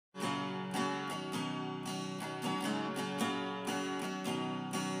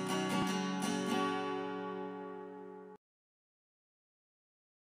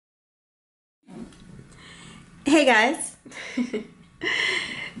Hey guys,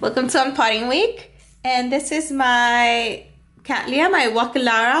 welcome to Unpotting Week, and this is my Cattleya, my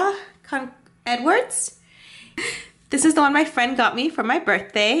Walkeriana Edwards. This is the one my friend got me for my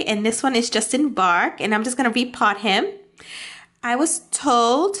birthday, and this one is just in bark, and I'm just gonna repot him. I was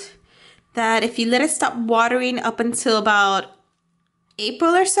told that if you let it stop watering up until about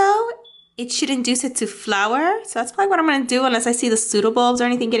April or so, it should induce it to flower. So that's probably what I'm gonna do unless I see the pseudobulbs or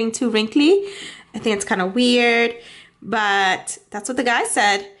anything getting too wrinkly. I think it's kind of weird, but that's what the guy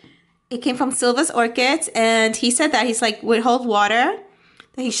said. It came from Silva Orchids, and he said that he's like, withhold water,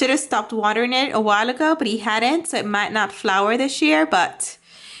 that he should have stopped watering it a while ago, but he hadn't, so it might not flower this year, but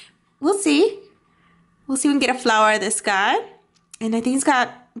we'll see. We'll see if we can get a flower out of this guy. And I think he's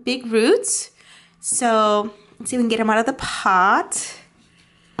got big roots, so let's see if we can get him out of the pot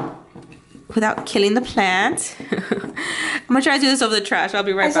without killing the plant. I'm gonna try to do this over the trash. I'll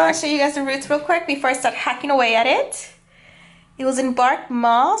be right back. I just want to show you guys the roots real quick before I start hacking away at it. It was in bark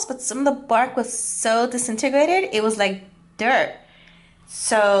moss, but some of the bark was so disintegrated, it was like dirt.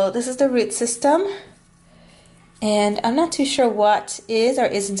 So this is the root system. And I'm not too sure what is or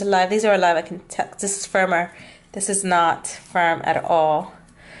isn't alive. These are alive, I can tell. This is firmer. This is not firm at all.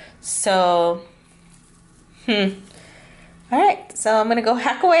 So, Alright, so I'm gonna go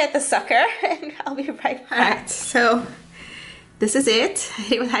hack away at the sucker and I'll be right back. Alright, so this is it. I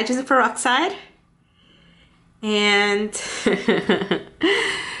hit it with hydrogen peroxide. And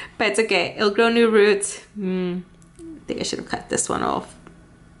but it's okay, it'll grow new roots. I think I should have cut this one off.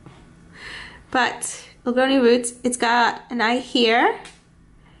 But it'll grow new roots. It's got an eye here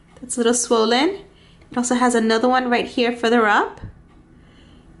that's a little swollen. It also has another one right here further up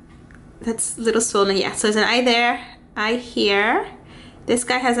that's a little swollen. Yeah, so there's an eye there, eye here. This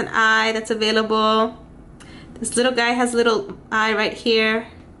guy has an eye that's available. This little guy has a little eye right here.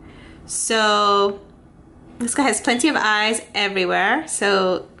 So this guy has plenty of eyes everywhere,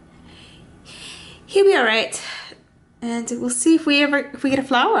 so he'll be all right. And we'll see if we get a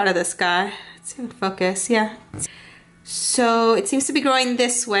flower out of this guy. Let's see if we focus. Yeah. So it seems to be growing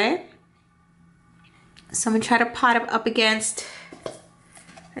this way. So I'm gonna try to pot him up against.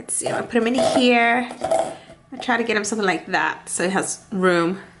 Let's see. I'm gonna put him in here. I'm gonna try to get him something like that, so it has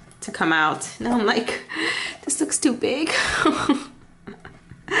room to come out. Now I'm like, this looks too big.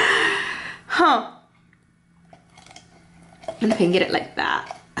 Huh. I don't know if I can get it like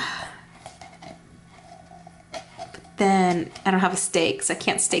that. But then I don't have a stake, so I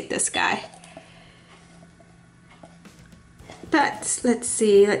can't stake this guy. But let's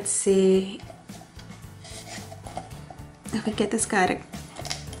see if we get this guy to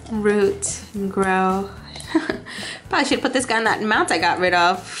root and grow. Probably should put this guy in that mount I got rid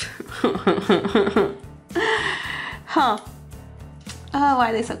of. Huh. Oh, why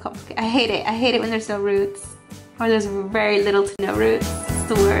are they so complicated? I hate it. I hate it when there's no roots. Or there's very little to no roots. It's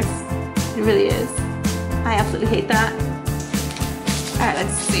the worst. It really is. I absolutely hate that. Alright,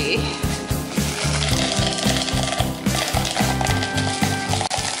 let's see.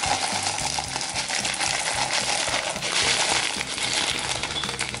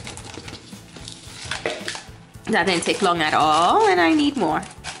 That didn't take long at all, and I need more.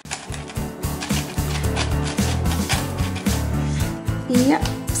 Yep,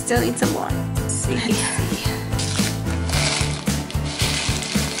 still need some more. Let's see.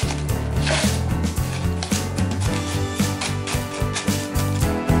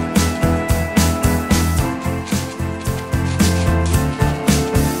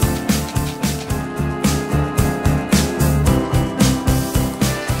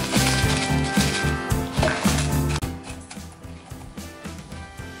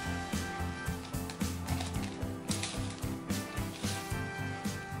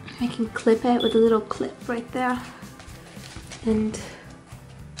 I can clip it with a little clip right there, and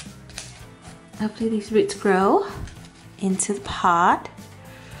hopefully these roots grow into the pot.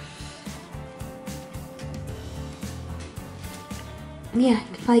 Yeah,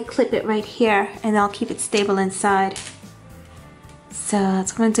 I can probably clip it right here and I'll keep it stable inside. So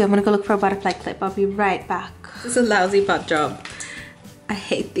that's what I'm gonna do. I'm gonna go look for a butterfly clip. I'll be right back. This is a lousy pot job. I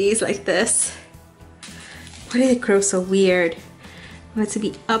hate these like this. Why do they grow so weird? I want it to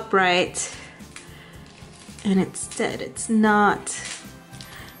be upright, and instead it's not.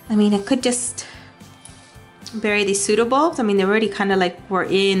 I mean, I could just bury these pseudobulbs. I mean, they already kind of like were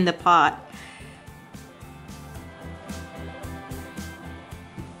in the pot.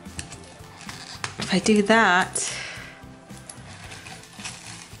 If I do that,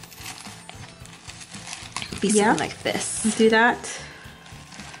 it'd be something like this. Do that.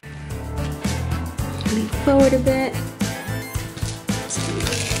 Lean forward a bit.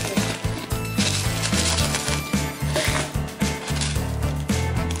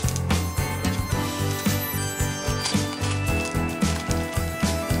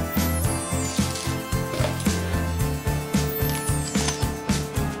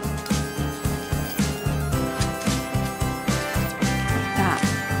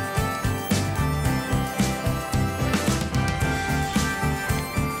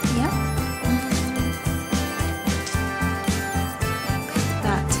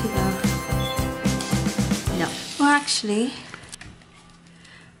 actually.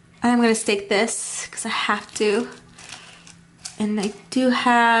 I'm gonna stake this because I have to. And I do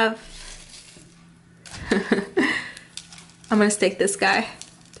have... I'm gonna stake this guy.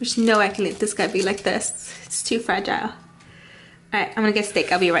 There's no way I can let this guy be like this. It's too fragile. Alright, I'm gonna get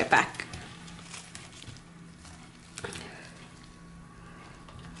stake. I'll be right back.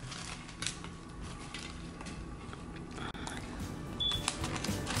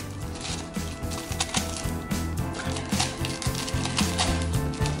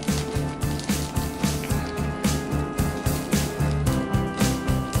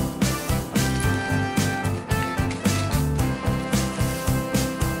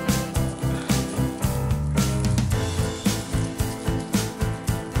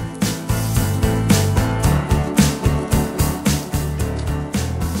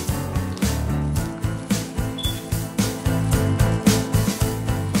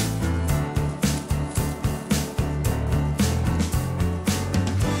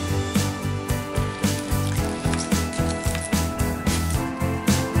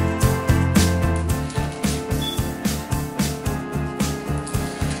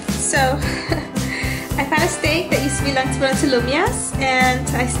 So I found a stake that used to belong to one of Tolumia's, and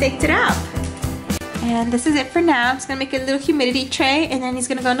I staked it out. And this is it for now. I'm just gonna make a little humidity tray, and then he's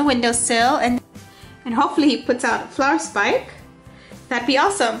gonna go on the windowsill, and hopefully he puts out a flower spike. That'd be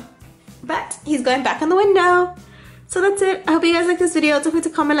awesome. But he's going back on the window. So that's it. I hope you guys like this video. Don't forget to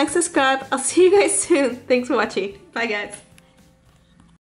comment, like, subscribe. I'll see you guys soon. Thanks for watching. Bye guys.